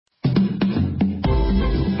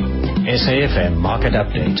SAFM Market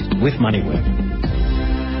Update with MoneyWeb.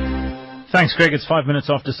 Thanks, Greg. It's 5 minutes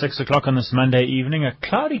after 6 o'clock on this Monday evening. A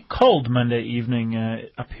cloudy, cold Monday evening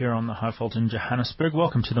up here on the Highveld in Johannesburg.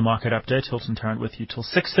 Welcome to the Market Update. Hilton Tarrant with you till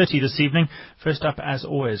 6:30 this evening. First up, as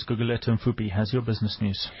always, Gugulethu Mfupi has your business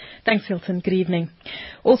news. Thanks, Hilton. Good evening.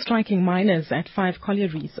 All striking miners at 5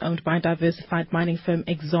 collieries owned by diversified mining firm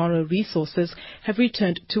Exxaro Resources have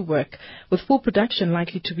returned to work, with full production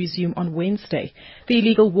likely to resume on Wednesday. The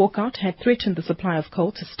illegal walkout had threatened the supply of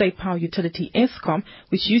coal to state power utility Eskom,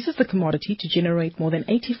 which uses the commodity to generate more than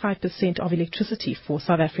 85% of electricity for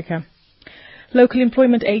South Africa. Local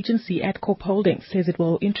employment agency Adcorp Holdings says it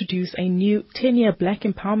will introduce a new 10-year black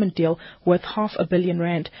empowerment deal worth R500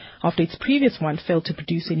 million after its previous one failed to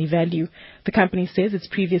produce any value. The company says its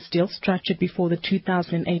previous deal, structured before the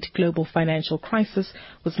 2008 global financial crisis,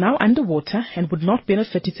 was now underwater and would not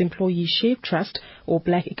benefit its employee share trust or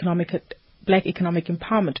black economic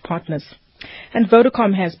empowerment partners. And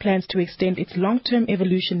Vodacom has plans to extend its long-term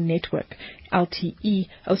evolution network, LTE,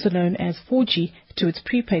 also known as 4G, to its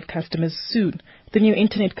prepaid customers soon. The new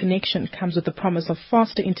internet connection comes with the promise of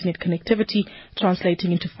faster internet connectivity,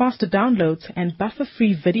 translating into faster downloads and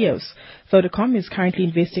buffer-free videos. Vodacom is currently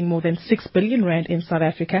investing more than R6 billion in South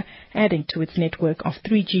Africa, adding to its network of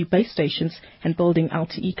 3G base stations and building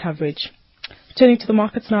LTE coverage. Turning to the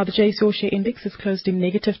markets now, the JSE All Share Index is closed in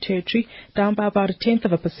negative territory, down by about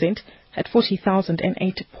 0.1% at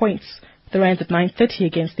 40,008 points. The rand at 9.30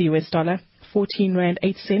 against the US dollar, 14 rand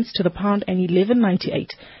 8 cents to the pound, and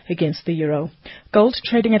 11.98 against the euro. Gold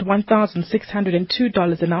trading at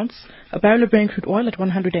 $1,602 an ounce, a barrel of Brent crude oil at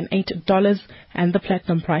 $108, and the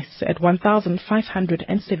platinum price at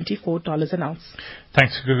 $1,574 an ounce.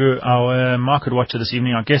 Thanks, Gugu. Our market watcher this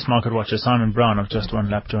evening, our guest market watcher, Simon Brown, of Just One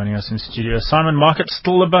Lap, joining us in studio. Simon, market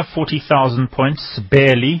still above 40,000 points,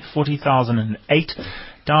 barely 40,008.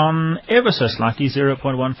 Down ever so slightly,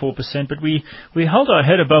 0.14%, but we held our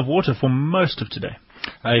head above water for most of today.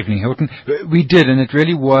 Evening, Hilton. We did, and it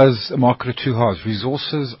really was a market of two halves.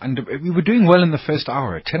 Resources, we were doing well in the first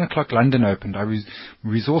hour. At 10 o'clock, London opened. Our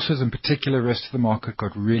resources, in particular, rest of the market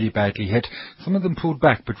got really badly hit. Some of them pulled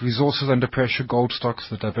back, but resources under pressure, gold stocks,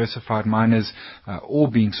 the diversified miners, all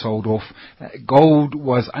being sold off. Gold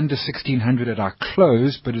was under 1,600 at our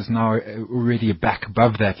close, but is now already back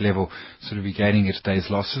above that level, sort of regaining its day's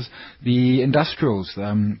losses. The industrials,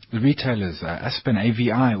 the retailers, Aspen,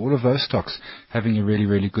 AVI, all of those stocks having a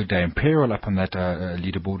really good day. Imperial up on that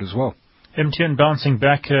leaderboard as well. MTN bouncing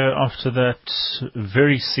back after that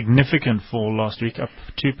very significant fall last week, up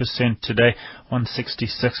 2% today,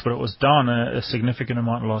 166, but it was down a significant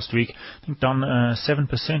amount last week. I think down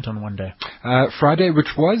 7% on one day. Friday,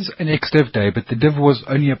 which was an ex-div day, but the div was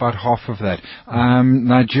only about half of that.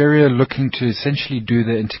 Nigeria looking to essentially do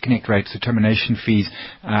the interconnect rates, the termination fees,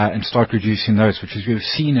 and start reducing those, which as we've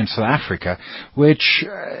seen in South Africa, which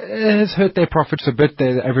has hurt their profits a bit.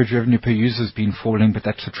 Their average revenue per user has been falling, but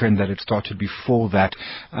that's a trend that had started before that,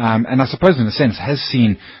 and I suppose in a sense has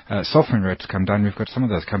seen software rates come down. We've got some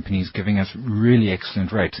of those companies giving us really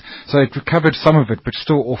excellent rates, so it recovered some of it, but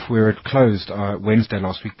still off where it closed Wednesday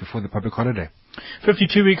last week before the public holiday.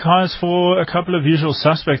 52-week highs for a couple of usual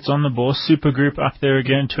suspects on the bourse. Supergroup up there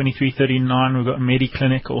again, 23.39. We've got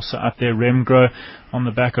Mediclinic also up there. Remgro on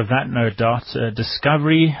the back of that, no doubt.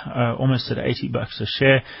 Discovery almost at $80 a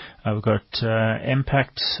share. We've got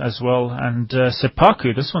Impact as well, and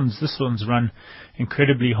Sepaku. This one's run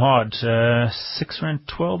incredibly hard.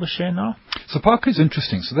 R6.12 a share now. Sepaku is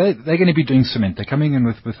interesting. So they're going to be doing cement. They're coming in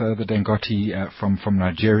with the Dangote from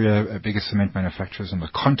Nigeria, biggest cement manufacturers on the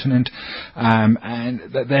continent. And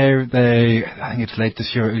they I think it's late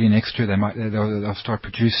this year, early next year, they'll start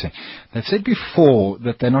producing. They've said before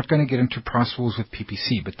that they're not going to get into price wars with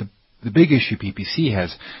PPC, but the big issue PPC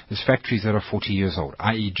has is factories that are 40 years old,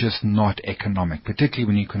 i.e. just not economic, particularly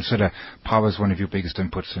when you consider power is one of your biggest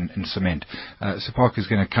inputs in cement. Sepaku is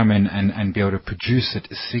going to come in and be able to produce it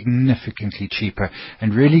significantly cheaper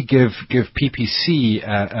and really give PPC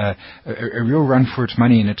a real run for its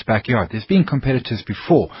money in its backyard. There's been competitors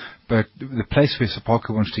before, but the place where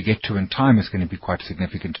Sepaku wants to get to in time is going to be quite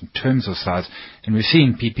significant in terms of size. And we're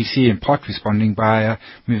seeing PPC in part responding by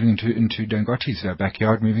moving into Dangote's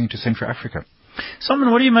backyard, moving into Central Africa. Simon,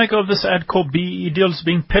 what do you make of this Adcorp BEE deal? It's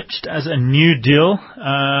being pitched as a new deal,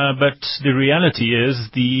 but the reality is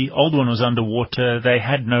the old one was underwater. They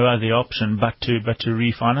had no other option but to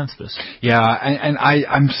refinance this. Yeah, and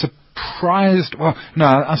I'm surprised surprised. Well, no,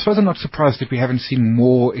 I suppose I'm not surprised that we haven't seen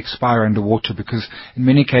more expire underwater, because in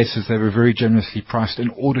many cases they were very generously priced in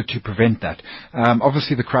order to prevent that.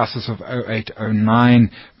 Obviously, the crisis of 08-09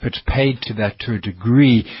 paid to that to a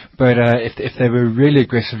degree, but if they were really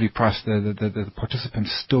aggressively priced, the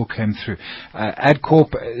participants still came through.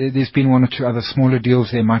 AdCorp, there's been one or two other smaller deals.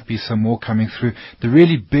 There might be some more coming through. The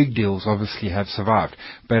really big deals obviously have survived,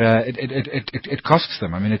 but it costs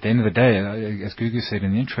them. I mean, at the end of the day, as Gugu said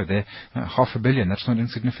in the intro there, $500 million, that's not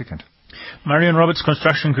insignificant. Marion Roberts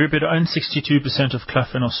Construction Group, it owns 62% of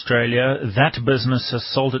Clough in Australia. That business has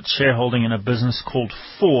sold its shareholding in a business called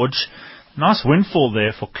Forge. Nice windfall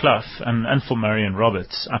there for Clough and for Marion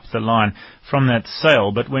Roberts up the line from that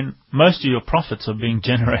sale. But when most of your profits are being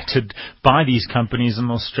generated by these companies in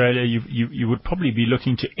Australia, you would probably be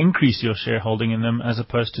looking to increase your shareholding in them as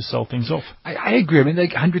opposed to sell things off. I agree. I mean,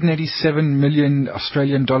 like 187 million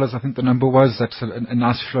Australian dollars, I think the number was. That's a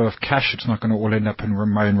nice flow of cash. It's not going to all end up in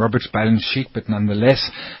Marion Roberts' balance sheet, but nonetheless.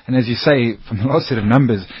 And as you say, from the last set of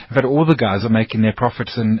numbers, in fact, all the guys are making their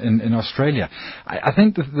profits in Australia. I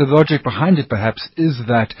think the logic behind it perhaps is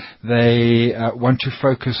that they want to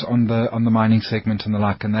focus on the mining segment and the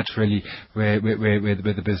like, and that's really where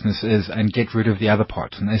the business is, and get rid of the other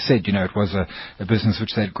parts. And they said, it was a business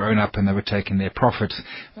which they'd grown up and they were taking their profits.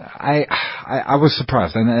 I was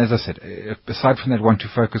surprised, and as I said, aside from that, want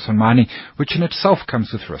to focus on mining, which in itself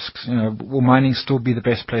comes with risks. Will mining still be the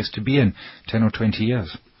best place to be in 10 or 20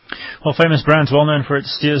 years? Well, Famous Brands, well known for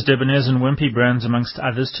its Steers, Debonair and Wimpy brands, amongst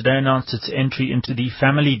others, today announced its entry into the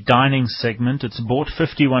family dining segment. It's bought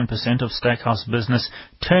 51% of steakhouse business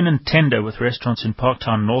Turn and Tender, with restaurants in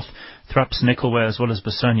Parktown North, Thrups, Nickelway, as well as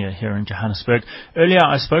Besonia here in Johannesburg. Earlier,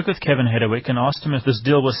 I spoke with Kevin Hedderwick and asked him if this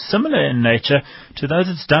deal was similar in nature to those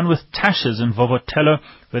it's done with Tasha's in Vovotello,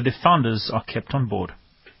 where the founders are kept on board.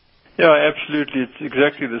 Yeah, absolutely. It's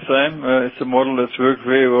exactly the same. It's a model that's worked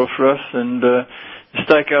very well for us, and the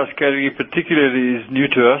steakhouse category particularly is new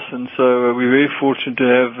to us, and so we're very fortunate to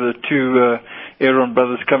have the two Aaron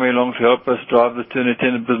brothers coming along to help us drive the Turn and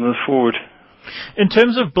Tender business forward. In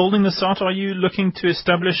terms of building this out, are you looking to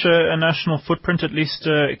establish a national footprint, at least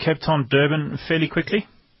Cape Town, Durban, fairly quickly?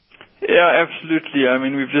 Yeah, absolutely. I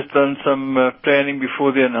mean, we've just done some planning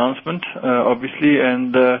before the announcement, obviously,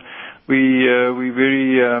 and we're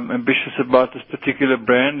very ambitious about this particular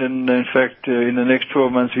brand, and in fact, in the next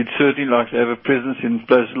 12 months, we'd certainly like to have a presence in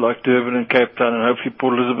places like Durban and Cape Town, and hopefully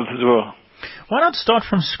Port Elizabeth as well. Why not start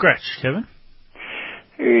from scratch, Kevin?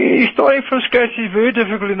 Starting from scratch is very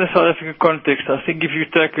difficult in the South African context. I think if you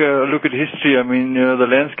take a look at history, I mean, the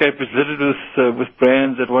landscape is littered with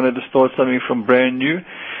brands that wanted to start something from brand new.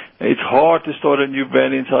 It's hard to start a new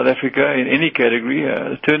brand in South Africa in any category.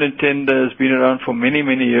 Turn and Tender has been around for many,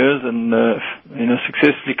 many years, and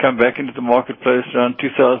successfully come back into the marketplace around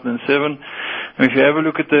 2007. And if you have a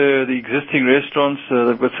look at the existing restaurants,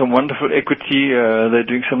 they've got some wonderful equity. They're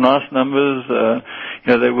doing some nice numbers.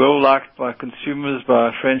 They're well liked by consumers,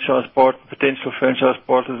 by potential franchise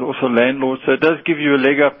partners, also landlords. So it does give you a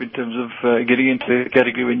leg up in terms of getting into the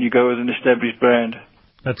category when you go as an established brand.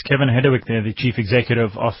 That's Kevin Hedderwick there, the Chief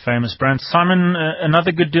Executive of Famous Brands. Simon,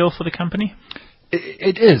 another good deal for the company?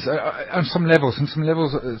 It is, on some levels. On some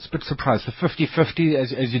levels, it's a bit surprised. The 50-50,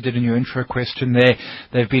 as you did in your intro question there,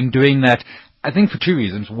 they've been doing that, I think, for two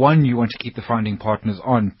reasons. One, you want to keep the founding partners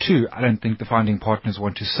on. Two, I don't think the founding partners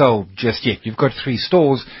want to sell just yet. You've got 3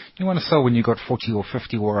 stores. You want to sell when you've got 40 or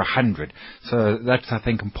 50 or 100. So that's, I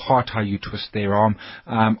think, in part how you twist their arm.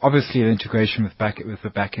 Obviously, the integration with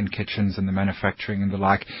the back-end kitchens and the manufacturing and the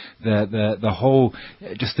like, the whole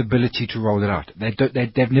just ability to roll it out.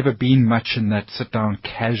 They've never been much in that sit-down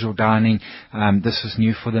casual dining. This was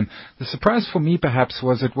new for them. The surprise for me, perhaps,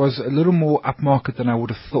 was it was a little more upmarket than I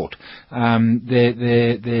would have thought.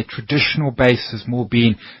 Their traditional base has more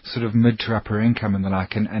been sort of mid to upper income and the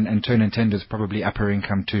like, and Turn and Tender is probably upper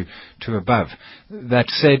income to above. That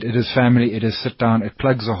said, it is family, it is sit down, it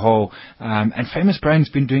plugs a hole, and Famous Brands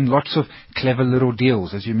been doing lots of clever little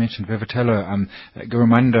deals, as you mentioned, Vovotello,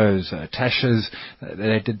 Garamundo's, Tasha's,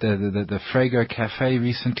 they did the Frago Cafe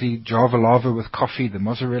recently, Java Lava with coffee, the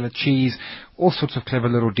mozzarella cheese, all sorts of clever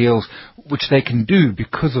little deals which they can do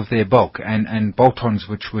because of their bulk and bolt-ons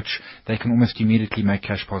which they can almost almost immediately make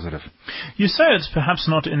cash positive. You say it's perhaps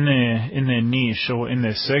not in their niche or in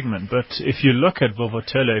their segment, but if you look at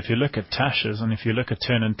Vuvothelo, if you look at Tashes, and if you look at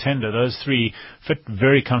Turn and Tender, those three fit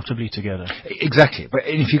very comfortably together. Exactly. But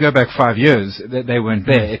if you go back 5 years, they weren't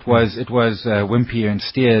there. It was Wimpy and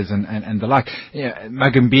Steers and the like. Yeah,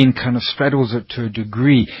 Mug and Bean kind of straddles it to a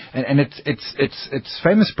degree, and it's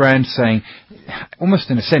famous brands saying, almost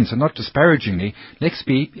in a sense, and not disparagingly, let's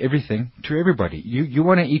be everything to everybody. You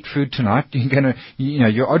want to eat food tonight,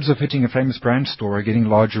 your odds of hitting a famous brand store are getting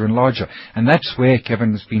larger and larger, and that's where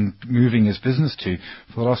Kevin has been moving his business to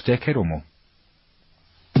for the last decade or more.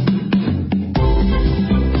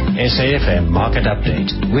 SAFM Market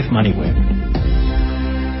Update with MoneyWeb.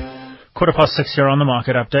 6:15 here on the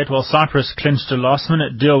market update. Well, Cyprus clinched a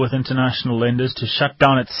last-minute deal with international lenders to shut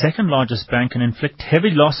down its second-largest bank and inflict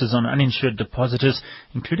heavy losses on uninsured depositors,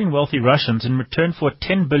 including wealthy Russians, in return for a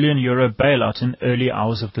 €10 billion bailout in early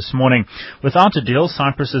hours of this morning. Without a deal,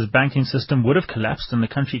 Cyprus's banking system would have collapsed and the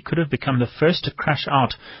country could have become the first to crash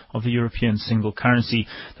out of the European single currency.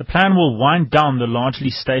 The plan will wind down the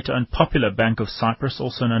largely state-owned Popular Bank of Cyprus,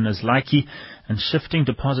 also known as Laiki, and shifting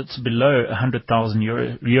deposits below 100,000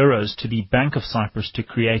 euros to the Bank of Cyprus to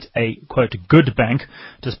create a, quote, good bank.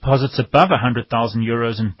 Deposits above 100,000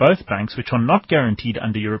 euros in both banks, which are not guaranteed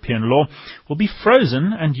under European law, will be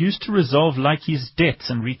frozen and used to resolve Laiki's debts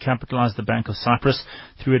and recapitalize the Bank of Cyprus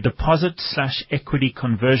through a deposit/equity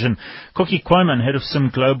conversion. Koki Kwaiman, head of Sim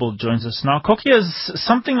Global, joins us now. Koki, has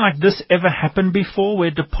something like this ever happened before,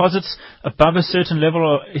 where deposits above a certain level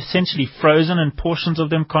are essentially frozen and portions of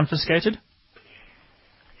them confiscated?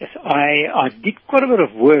 Yes, I did quite a bit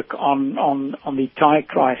of work on the Thai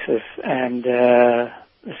crisis and the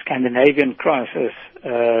Scandinavian crisis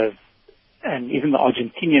and even the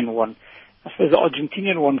Argentinian one. I suppose the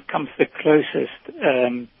Argentinian one comes the closest,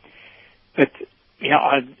 but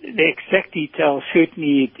the exact details,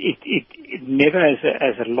 certainly it never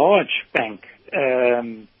as a large bank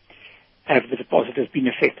have the depositors been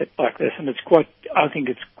affected like this, and I think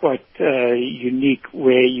it's quite unique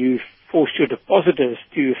where you force your depositors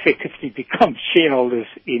to effectively become shareholders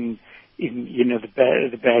in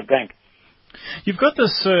the bad bank. You've got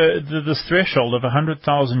this threshold of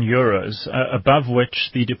 100,000 euros, above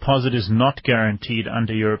which the deposit is not guaranteed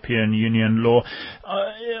under European Union law.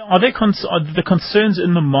 Are the concerns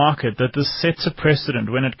in the market that this sets a precedent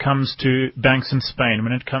when it comes to banks in Spain,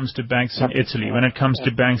 when it comes to banks in Italy, when it comes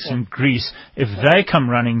to banks in Greece, if they come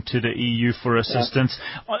running to the EU for assistance?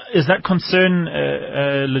 Is that concern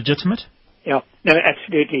legitimate? Yeah, no,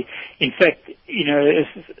 absolutely. In fact,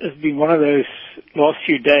 it's been one of those last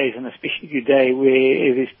few days, and especially today,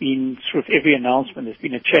 where there's been sort of every announcement, there's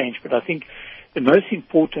been a change. But I think the most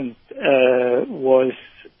important was,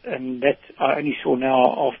 and that I only saw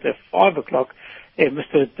now after 5 o'clock,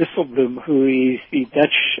 Mr. Dijsselbloem, who is the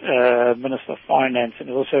Dutch Minister of Finance and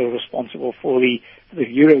is also responsible for the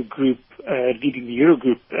Eurogroup, leading the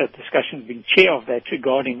Eurogroup discussions, being chair of that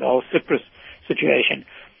regarding the whole Cyprus situation.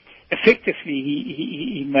 Effectively,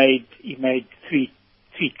 he made three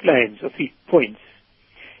claims or 3 points.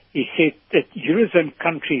 He said that Eurozone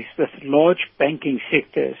countries with large banking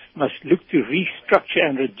sectors must look to restructure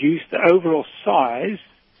and reduce the overall size.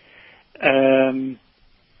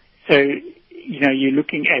 So, you're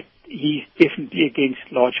looking at, he's definitely against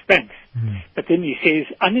large banks. Mm. But then he says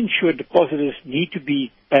uninsured depositors need to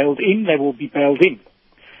be bailed in, they will be bailed in.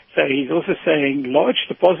 So he's also saying large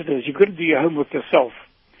depositors, you've got to do your homework yourself.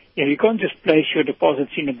 You can't just place your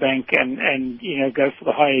deposits in a bank and go for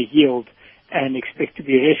the higher yield and expect to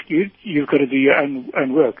be rescued. You've got to do your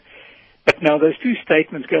own work. But now those two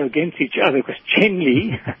statements go against each other, because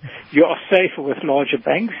generally you are safer with larger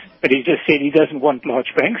banks, but he just said he doesn't want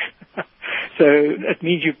large banks. So that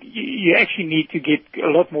means you actually need to get a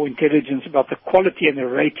lot more intelligence about the quality and the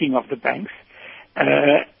rating of the banks.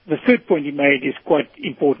 The third point he made is quite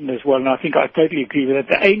important as well, and I think I totally agree with it.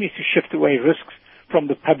 The aim is to shift away risks from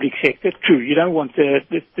the public sector. True, you don't want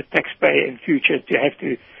the taxpayer in future to have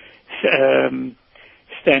to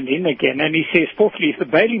stand in again. And he says, fourthly, if the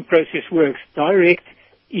bailing process works, direct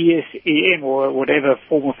ESEM or whatever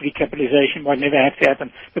form of recapitalization might never have to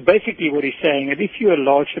happen. But basically what he's saying, that if you're a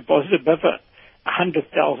large deposit above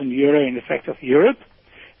 100,000 euro in the fact of Europe,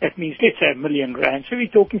 that means, let's say, R1 million. So we're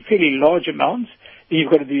talking fairly large amounts. Then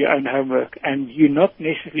you've got to do your own homework, and you're not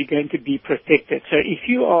necessarily going to be protected. So if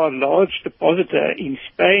you are a large depositor in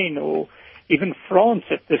Spain or even France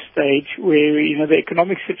at this stage, where the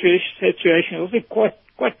economic situation is also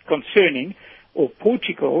quite concerning, or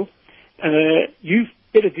Portugal, you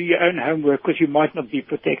better do your own homework, because you might not be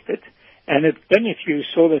protected. And I don't know if you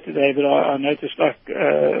saw that today, but I noticed, like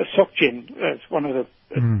SocGen, it's one of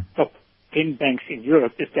the top 10 banks in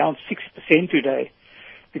Europe is down 6% today.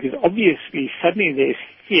 Because obviously suddenly there's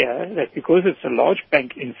fear that because it's a large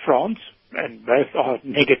bank in France, and both are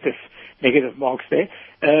negative marks there,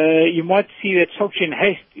 you might see that SocGen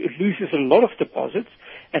loses a lot of deposits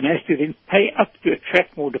and has to then pay up to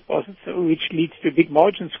attract more deposits, which leads to a big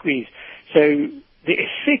margin squeeze. So the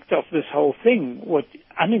effect of this whole thing, what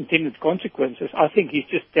unintended consequences, I think he's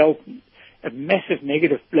just dealt a massive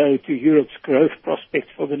negative blow to Europe's growth prospects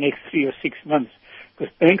for the next 3 or 6 months.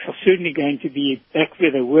 Because banks are certainly going to be back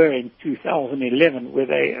where they were in 2011, where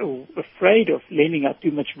they are afraid of lending out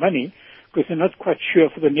too much money because they're not quite sure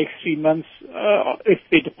for the next 3 months if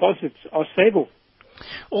their deposits are stable.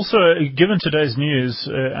 Also, given today's news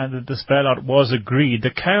that this bailout was agreed, the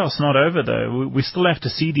chaos not over though. We still have to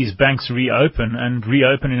see these banks reopen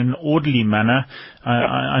in an orderly manner.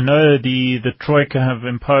 I know the Troika have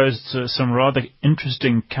imposed some rather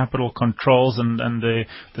interesting capital controls, and the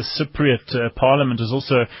Cypriot Parliament has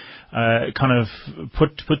also kind of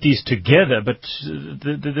put these together, but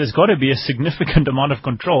there's got to be a significant amount of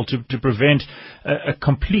control to prevent a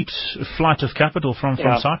complete flight of capital from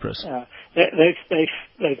Cyprus. Yeah.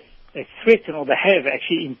 They threaten, or they have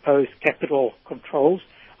actually imposed capital controls.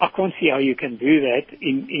 I can't see how you can do that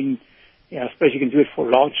I suppose you can do it for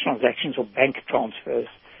large transactions or bank transfers.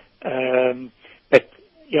 But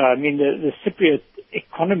the Cypriot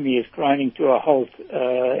economy is grinding to a halt,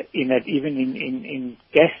 in that even in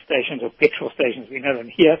gas stations or petrol stations, we know them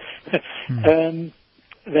here,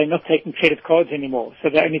 they're not taking credit cards anymore, so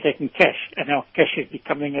they're only taking cash, and now cash is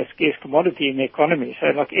becoming a scarce commodity in the economy. So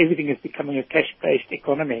like everything is becoming a cash-based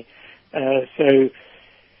economy.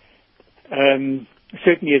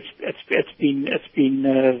 Certainly it's been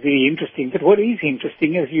very interesting. But what is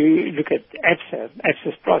interesting is you look at ABSA.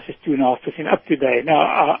 ABSA's price is 2.5% up today. Now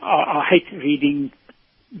I hate reading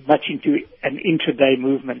much into an intraday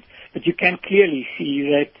movement, but you can clearly see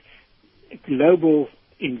that global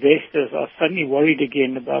investors are suddenly worried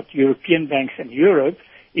again about European banks and Europe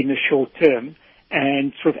in the short term,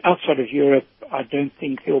 and sort of outside of Europe, I don't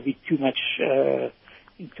think there will be too much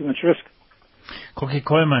risk. Koki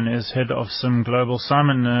Koeman is head of Sim Global.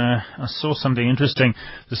 Simon, I saw something interesting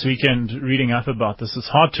this weekend reading up about this. It's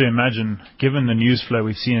hard to imagine, given the news flow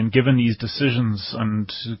we've seen and given these decisions and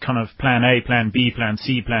kind of plan A, plan B, plan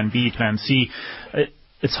C, plan B, plan C,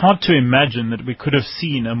 it's hard to imagine that we could have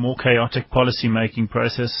seen a more chaotic policy-making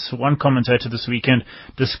process. One commentator this weekend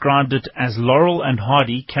described it as Laurel and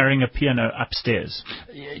Hardy carrying a piano upstairs.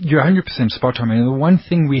 You're 100% spot on. I mean, the one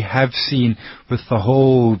thing we have seen with the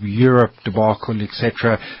whole Europe debacle,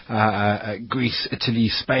 etc., Greece, Italy,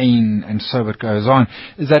 Spain, and so it goes on,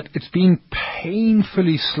 is that it's been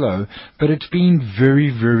painfully slow, but it's been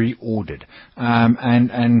very, very ordered.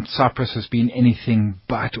 And Cyprus has been anything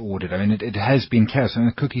but ordered. I mean, it has been chaos.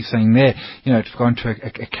 And the Cookie's saying there, it's gone to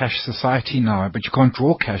a cash society now, but you can't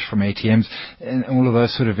draw cash from ATMs and all of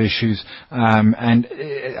those sort of issues. And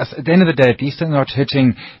at the end of the day, at least they're not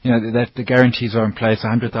hitting, that the guarantees are in place.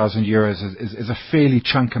 100,000 euros is a fairly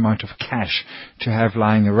chunk amount of cash to have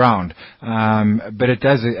lying around. But it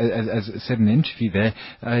does, as I said in the interview there,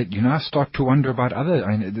 I start to wonder about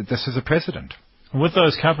this is a precedent. With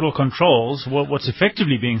those capital controls, what's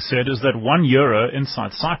effectively being said is that €1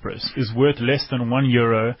 inside Cyprus is worth less than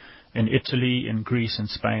 €1 in Italy, in Greece, in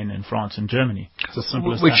Spain, in France, and Germany. It's as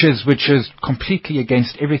simple as that. Which is completely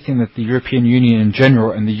against everything that the European Union in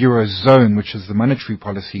general and the Eurozone, which is the monetary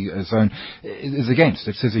policy zone, is against.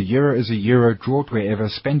 It says a euro is a euro, draw it wherever,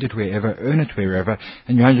 spend it wherever, earn it wherever,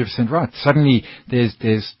 and you're 100% right. Suddenly there's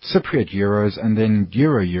Cypriot euros and then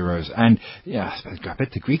euros. And I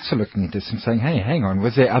bet the Greeks are looking at this and saying, hey, hang on,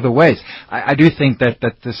 was there other ways? I do think that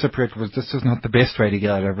the Cypriot this is not the best way to get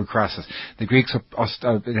out of a crisis. The Greeks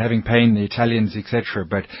are having pain, the Italians, etc.,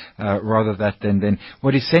 but rather that than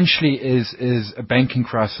what essentially is a banking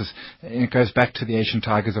crisis. It goes back to the Asian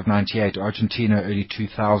Tigers of 98, Argentina early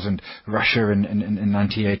 2000, Russia in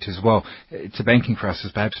 98 as well. It's a banking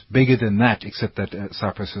crisis, perhaps bigger than that, except that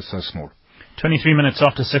Cyprus is so small. 23 minutes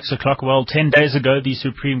after 6 o'clock. Well, 10 days ago, the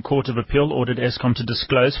Supreme Court of Appeal ordered Eskom to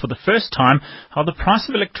disclose for the first time how the price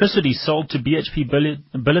of electricity sold to BHP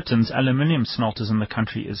Billiton's aluminium smelters in the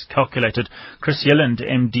country is calculated. Chris Yelland,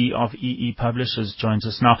 MD of EE Publishers, joins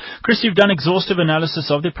us now. Chris, you've done exhaustive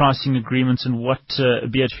analysis of the pricing agreements and what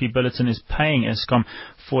BHP Billiton is paying Eskom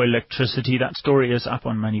for electricity. That story is up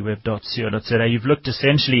on moneyweb.co.za. You've looked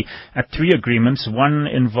essentially at 3 agreements, one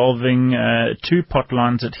involving 2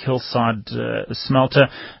 potlines at Hillside smelter,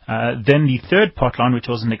 then the third potline, which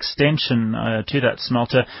was an extension to that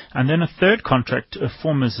smelter, and then a third contract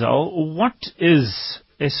for Mazel. What is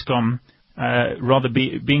Eskom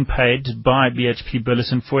being paid by BHP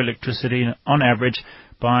Billiton for electricity on average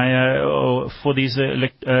for these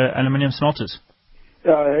aluminium smelters?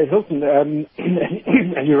 Hilton,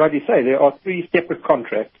 as you rightly say, there are three separate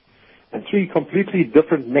contracts and three completely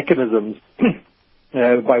different mechanisms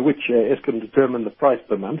by which Eskom determine the price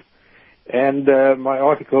per month. And my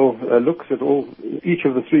article looks at each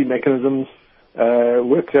of the three mechanisms,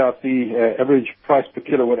 works out the average price per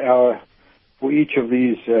kilowatt hour for each of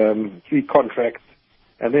these three contracts,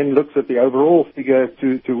 and then looks at the overall figure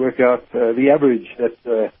to work out the average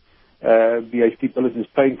that BHP Billiton is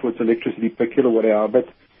paying for its electricity per kilowatt hour. But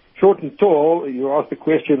short and tall, you ask the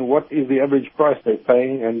question, what is the average price they're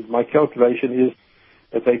paying? And my calculation is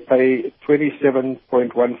that they pay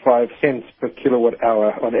 27.15 cents per kilowatt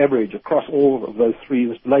hour on average across all of those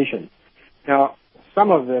three installations. Now,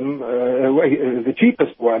 some of them, the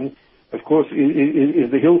cheapest one, of course,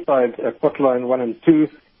 is the Hillside Potline 1 and 2.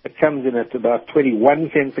 It comes in at about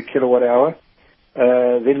 21 cents a kilowatt hour.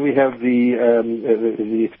 Then we have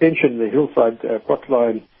the extension, the Hillside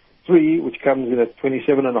Potline 3, which comes in at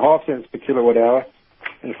 27.5 cents per kilowatt hour.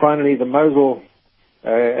 And finally, the Mosul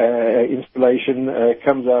installation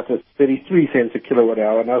comes out at 33 cents a kilowatt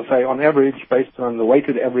hour. And I'll say on average, based on the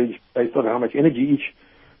weighted average, based on how much energy each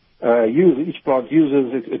plant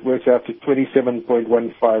uses, it works out to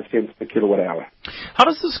 27.15 cents per kilowatt hour. How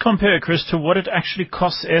does this compare, Chris, to what it actually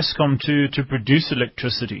costs Eskom to produce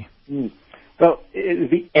electricity? Well,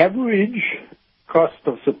 the average cost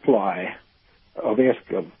of supply of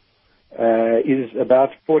Eskom is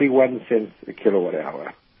about 41 cents a kilowatt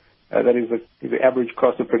hour. That is the average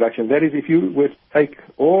cost of production. That is, if you were to take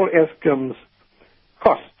all Eskom's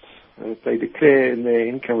costs, as they declare in their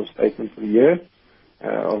income statement for the year,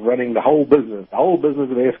 of running the whole business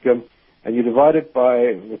of Eskom, and you divide it by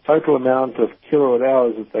the total amount of kilowatt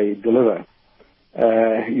hours that they deliver,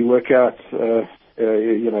 you work out, the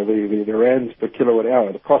rands per kilowatt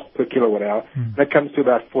hour, the cost per kilowatt hour. That comes to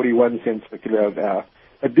about 41 cents per kilowatt hour.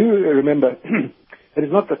 I do remember that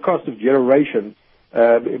it's not the cost of generation.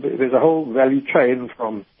 There's a whole value chain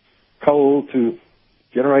from coal to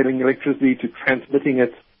generating electricity to transmitting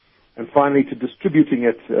it, and finally to distributing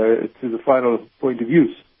it to the final point of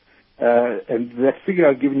use. And that figure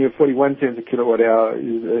I've given you, 41 cents a kilowatt hour,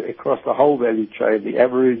 is across the whole value chain, the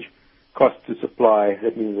average cost to supply.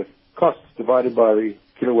 That means the costs divided by the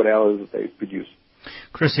kilowatt hours that they produce.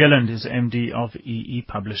 Chris Yelland is MD of EE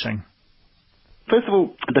Publishing. First of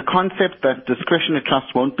all, the concept that discretionary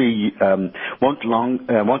trusts won't any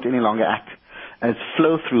longer act as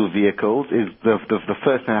flow-through vehicles is the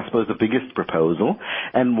first and I suppose the biggest proposal.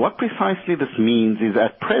 And what precisely this means is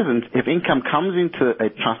at present, if income comes into a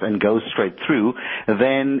trust and goes straight through,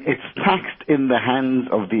 then it's taxed in the hands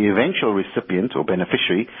of the eventual recipient or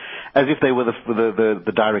beneficiary as if they were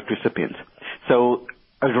the direct recipient. So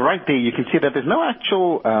right there you can see that there's no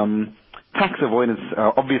actual tax avoidance,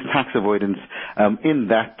 obvious tax avoidance in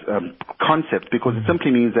that concept, because it simply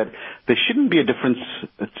means that there shouldn't be a difference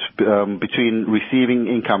between receiving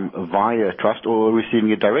income via a trust or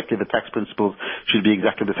receiving it directly. The tax principles should be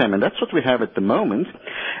exactly the same, and that's what we have at the moment.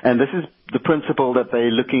 And this is the principle that they're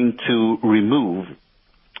looking to remove.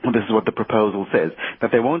 This is what the proposal says,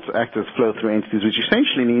 that they won't act as flow-through entities, which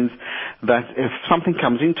essentially means that if something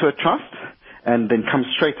comes into a trust and then comes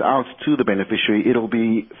straight out to the beneficiary, it'll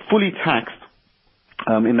be fully taxed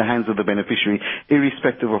in the hands of the beneficiary,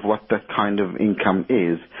 irrespective of what that kind of income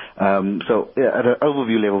is. So at an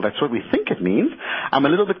overview level, that's what we think it means. I'm a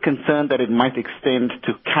little bit concerned that it might extend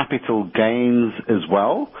to capital gains as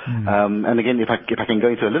well. And again, if I can go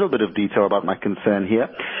into a little bit of detail about my concern here.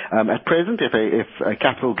 At present, if a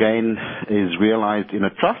capital gain is realized in a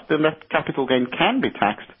trust, then that capital gain can be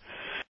taxed